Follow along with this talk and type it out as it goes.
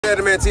Yeah,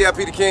 man, TIP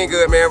the King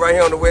Good, man, right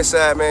here on the west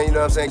side, man, you know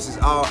what I'm saying? This is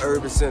all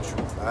urban central,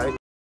 all right?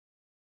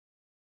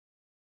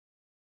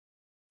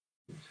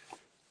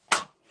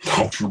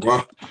 Don't you,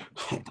 bro?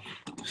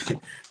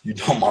 You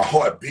know my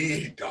heart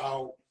big,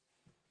 dog.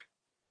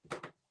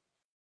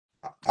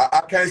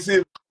 I can't see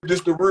if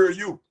this the real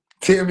you.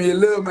 Tell me a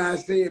little, man. I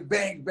said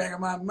back of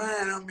my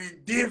mind, I'm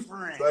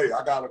indifferent. Hey,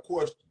 I got a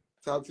question.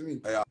 Talk to me.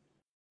 Hey,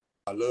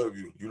 I love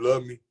you. You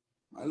love me?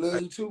 I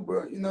love you too,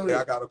 bro. You know Hey, that.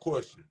 I got a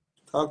question.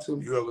 Talk to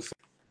me. You ever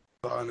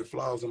saw any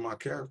flaws in my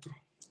character?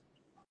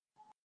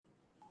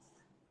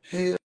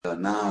 Hell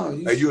no.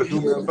 Hey, you'll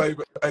do me a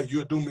favor. Hey,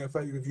 you'll do me a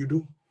favor if you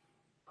do.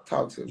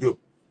 Talk to me. You'll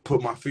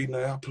put my feet in the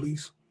air,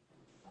 please.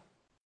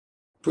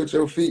 Put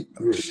your feet.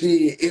 Yeah.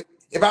 Shit.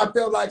 If I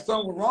felt like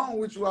something was wrong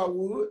with you, I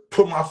would.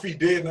 Put my feet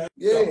dead now.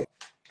 Yeah.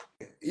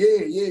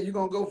 Yeah, you're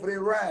going to go for that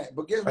ride.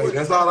 But guess what? Hey,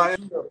 that's all I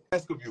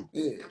ask of you.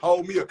 Yeah.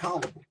 Hold me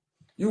accountable.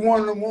 You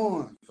one of them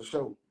ones, for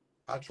sure.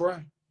 I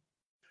try.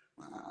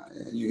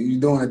 You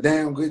doing a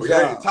damn good job.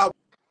 Yeah, top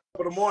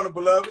of the morning,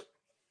 beloved.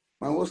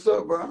 Man, what's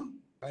up, bro?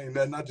 Ain't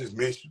nothing. I just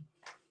miss you.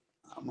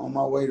 I'm on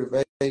my way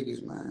to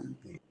Vegas, man.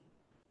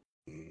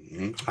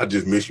 I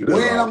just miss you.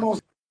 When I'm going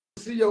to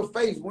see your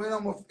face, when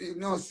I'm going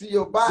to see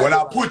your body. When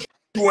I put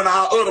you and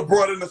our other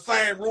brother in the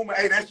same room, and,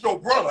 hey, that's your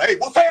brother. Hey,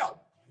 what's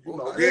up? You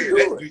know, Let's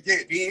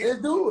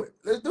do it.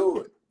 Let's do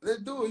it.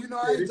 Let's do it. You know,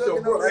 I ain't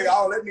ducking no Hey,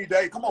 all that need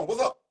day. Come on, what's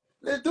up?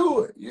 Let's do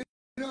it. You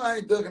know, I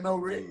ain't ducking no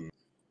Rick.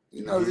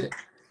 You know that.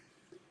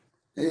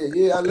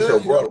 Yeah, I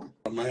love you, brother.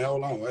 Man,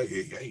 hold on.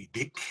 Hey,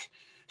 Dick.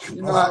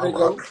 You know how they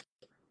go.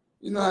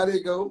 You know how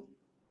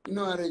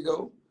they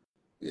go.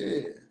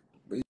 Yeah.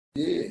 But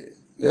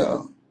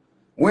yeah.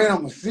 When I'm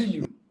going to see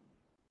you?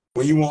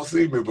 When you won't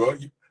see me, bro.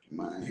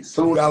 Man,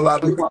 so got a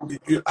lot of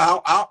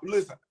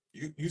listen.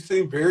 You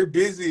seem very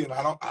busy, and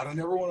I don't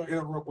ever want to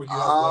interrupt with you.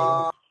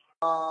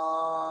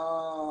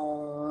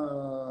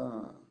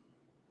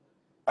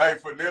 Hey,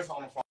 Finesse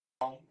on the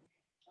phone.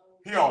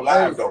 He on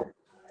live though.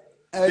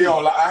 Hey. He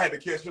on live. I had to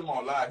catch him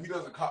on live. He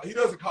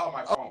doesn't call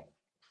my phone.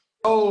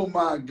 Oh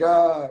my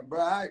God,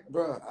 bro.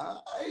 Bro.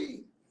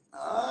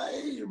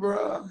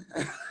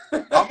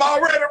 I'm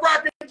already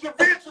rocking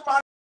Javinci, my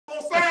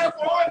on sign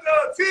for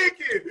another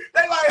ticket.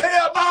 They like,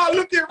 hell nah,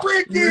 look at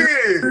Ricky.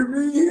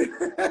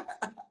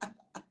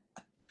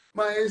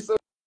 Man, it's so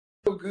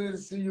good to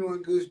see you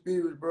in good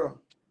spirits, bro.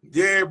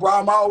 Yeah, bro,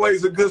 I'm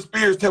always in good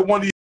spirits till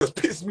one of you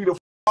piss me the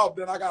off.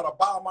 Then I gotta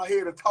bow my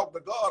head and talk to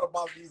God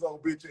about these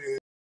old bitches.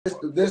 That's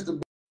the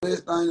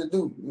best thing to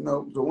do, you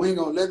know. So we ain't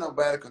gonna let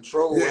nobody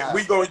control. Yeah,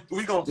 we gonna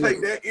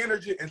take that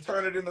energy and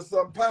turn it into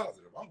something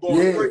positive. I'm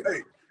going straight.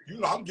 Hey, you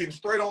know, I'm getting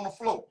straight on the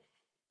floor.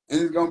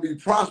 And it's gonna be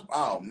prosper.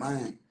 Oh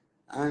man.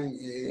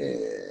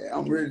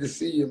 I'm ready to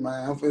see you,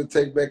 man. I'm finna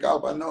take back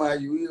off. I know how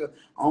you is.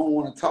 I don't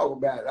want to talk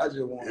about it. I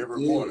just want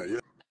every morning.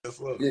 Yes,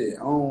 sir. Yeah, I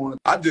don't want to.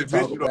 I just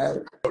miss you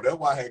though. That's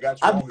why I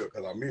got you on here,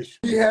 because I miss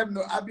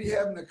you. I be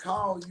having to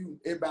call you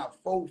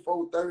about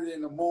 4:30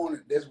 in the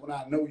morning. That's when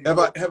I know you.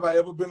 Have I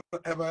ever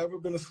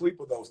been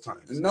asleep at those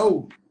times?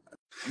 No.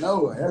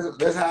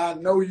 That's how I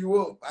know you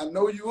up. I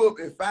know you up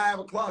at 5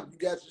 o'clock. You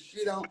got your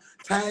shit on,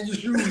 tying your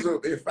shoes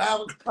up at 5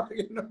 o'clock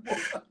in the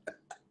morning.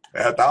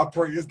 After I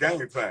pray, it's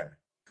game time.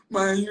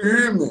 Man, you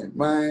hear me?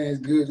 Man, it's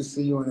good to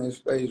see you in that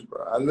space,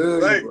 bro. I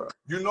love you, bro.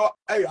 You know,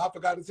 hey, I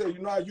forgot to tell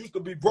you, I used to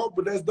be broke,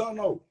 but that's done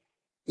though.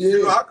 Yeah,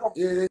 you know, I come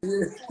yeah.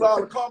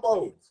 all the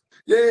combos.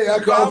 Yeah,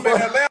 I'm in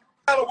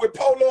Atlanta with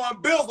Polo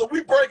and Bills, and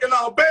we breaking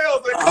out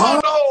bells and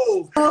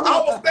condos. I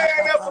was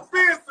staying at the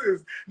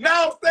fences.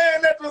 Now I'm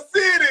staying at the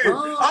city.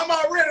 I'm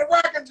already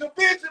rocking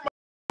Javinci.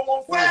 I'm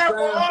on sign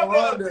for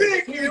under a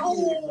ticket.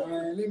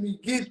 Man, let me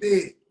get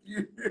that.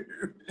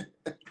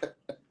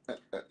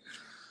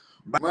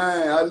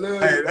 Man, I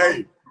love you.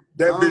 Hey,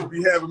 that bitch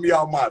be having me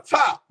on my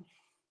top.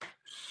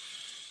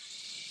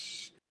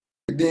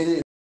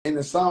 Then in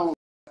the song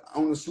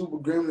on the Super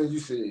Gremlin, you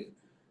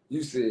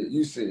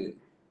said,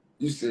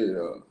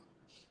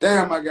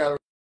 damn, I gotta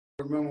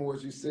remember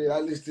what you said. I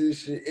listen to this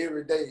shit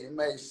every day. It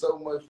made so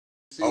much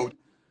sense.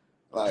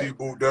 Like,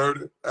 Boo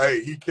Dirty.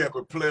 Hey, he kept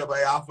it player,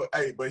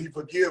 but he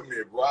forgive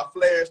me, bro. I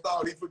flashed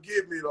out. He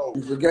forgive me though.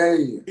 He forgave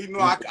you. You know,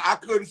 I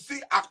couldn't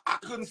see. I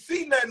couldn't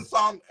see nothing. So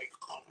I'm,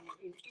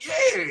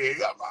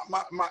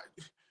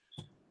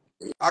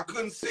 I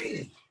couldn't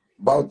see.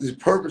 Brought this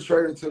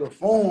perpetrator to the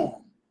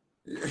form.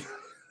 He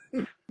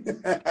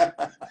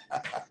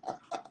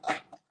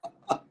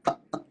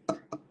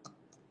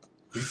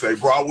say,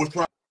 bro, I was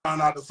trying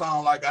not to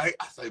sound like I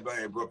say,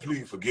 man, bro,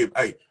 please forgive.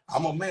 Hey,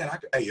 I'm a man.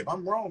 If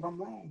I'm wrong, I'm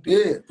wrong.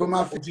 Yeah, put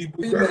my feet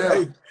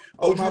down.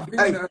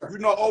 You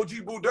know,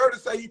 OG Boo Dirty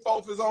say he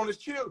focuses on his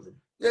children.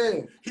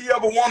 Yeah. He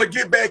ever want to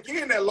get back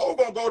in that low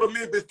gonna go to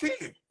Memphis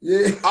 10.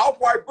 Yeah.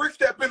 Off-white brick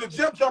step in the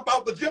gym, jump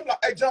out the gym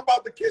like, hey, jump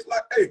out the kitchen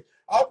like, hey,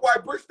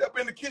 off-white brick step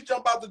in the kitchen,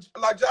 jump out the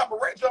like John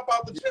Morant, jump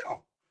out the gym.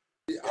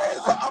 Yeah,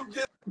 so I'm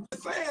just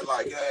saying,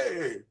 like,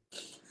 hey,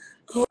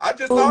 I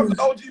just thought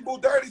OG Boo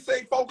Dirty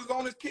say focus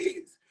on his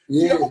kids.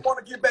 Yeah. He ever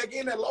want to get back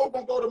in that low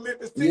gonna go to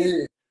Memphis 10.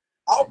 Yeah.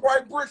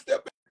 Off-white brick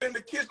step in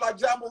the kitchen like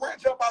John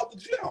Morant, jump out the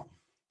gym.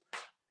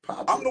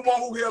 I'm the one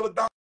who held it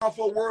down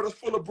for a world that's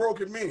full of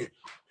broken men.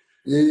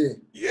 Yeah.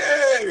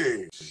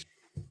 Yeah.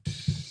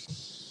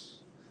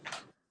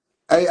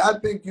 Hey, I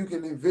think you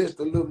can invest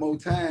a little more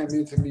time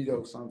into me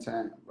though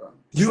sometime, bro.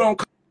 You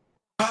don't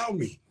call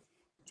me.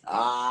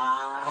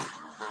 Ah.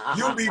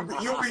 You be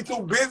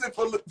too busy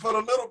for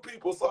the little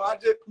people. So I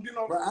just, you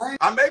know, Bro,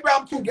 maybe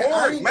I'm too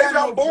boring. Maybe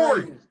I'm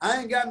boring. Friends. I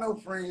ain't got no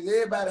friends.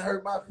 Everybody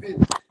hurt my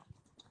feelings.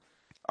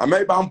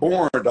 Maybe I'm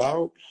boring,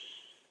 dog.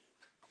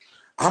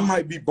 I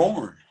might be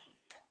boring.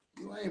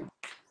 You ain't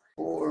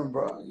boring,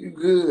 bro. You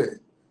good.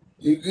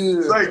 You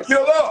good. Say, bro.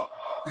 kill up.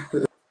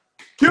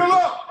 Kill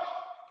up.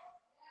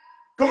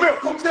 Come here.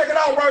 Come check it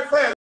out right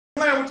fast.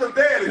 Playing with your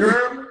daddy, you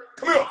heard me?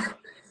 Come here.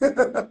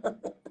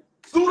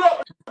 Suit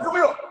up. Come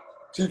here.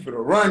 Chief of the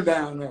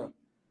rundown now.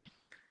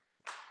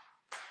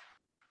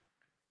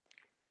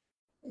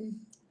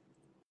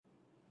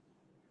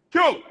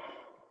 Kill him.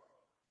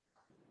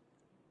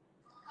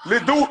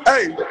 Little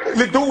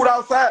dude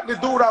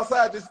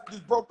outside just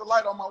broke the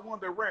light on my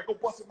window and ran. Go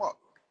bust him up.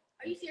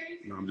 Are you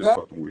serious? No, I'm just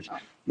fucking with you.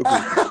 Look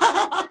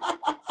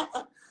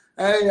at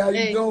Hey, how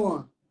you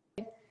doing?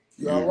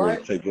 You all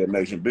right? Take that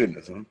nation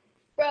business, huh?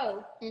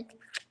 Bro.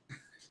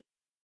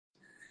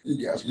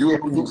 You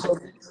ever do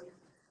something?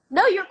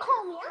 No, you're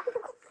calling me.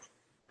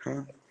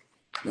 Huh?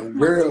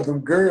 Them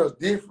girls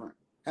different.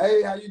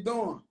 Hey, how you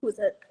doing? Who's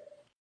that?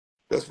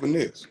 That's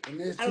Finesse.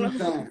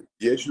 Finesse2Tymes.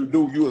 Yes, you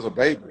do. You as a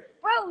baby.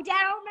 Bro, Dad,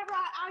 I remember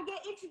I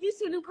get introduced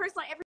to a new person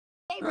like every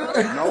day,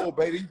 bro. No,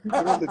 baby. You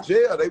went to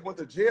jail. They went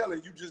to jail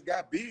and you just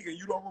got big and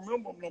you don't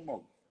remember them no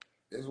more.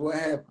 That's what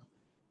happened.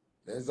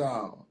 That's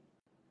all.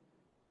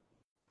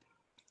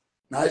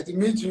 Nice to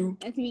meet you.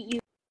 Nice to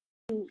meet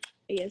you.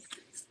 Yes.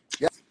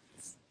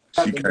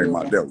 She came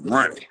out there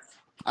running.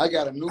 I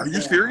got a new Are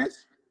you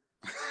serious?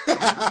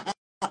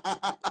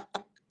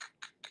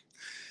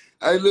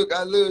 Hey, look,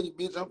 I love you,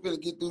 bitch. I'm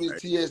finna get through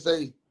this TSA.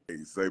 Hey,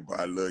 you say, but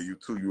I love you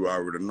too. You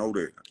already know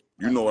that.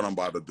 You know what I'm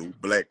about to do.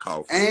 Black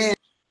coffee. And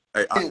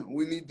hey,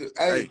 we need to,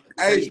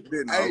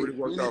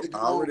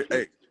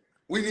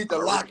 we need to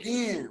lock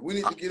in. We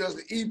need to get us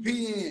an EP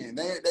in.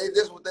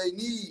 That's what they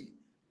need.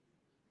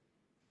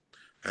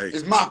 Hey,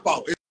 it's my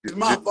fault. It's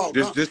my fault.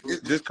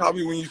 Just call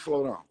me when you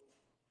slow down.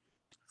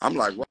 I'm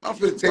like, what? I'm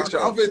finna text you.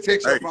 I'm finna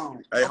text your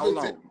phone. Hey, hold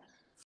on.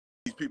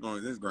 These people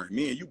on Instagram,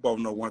 me and you both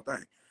know one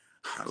thing.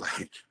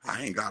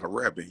 I ain't got a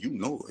rap and you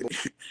know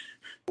it.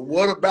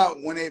 What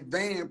about when that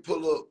van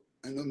pull up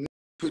and them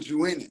put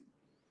you in it?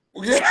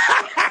 Yeah.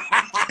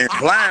 And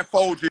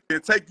blindfold you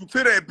and take you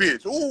to that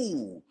bitch.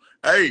 Ooh.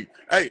 Hey.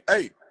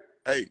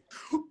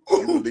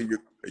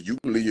 You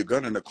can leave your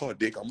gun in the car,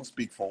 Dick. I'm gonna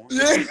speak for him.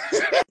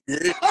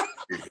 Yeah.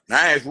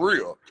 Now it's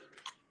real.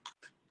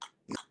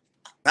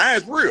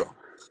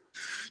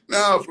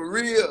 No, for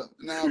real.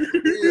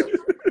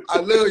 I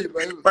love you,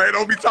 baby. Hey,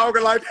 don't be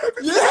talking like that.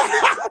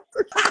 Yeah.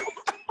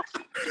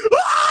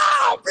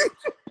 Ah,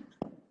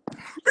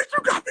 bitch,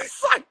 you got me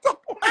psyched up.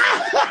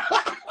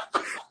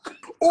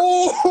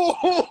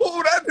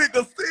 Oh, that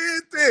nigga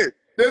said that.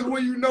 That's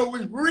when you know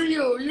it's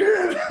real,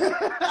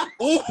 yeah.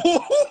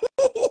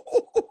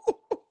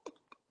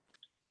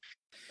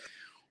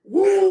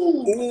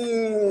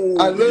 Woo.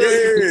 I love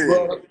you,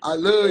 brother. I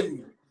love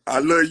you. I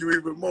love you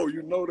even more.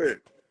 You know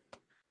that.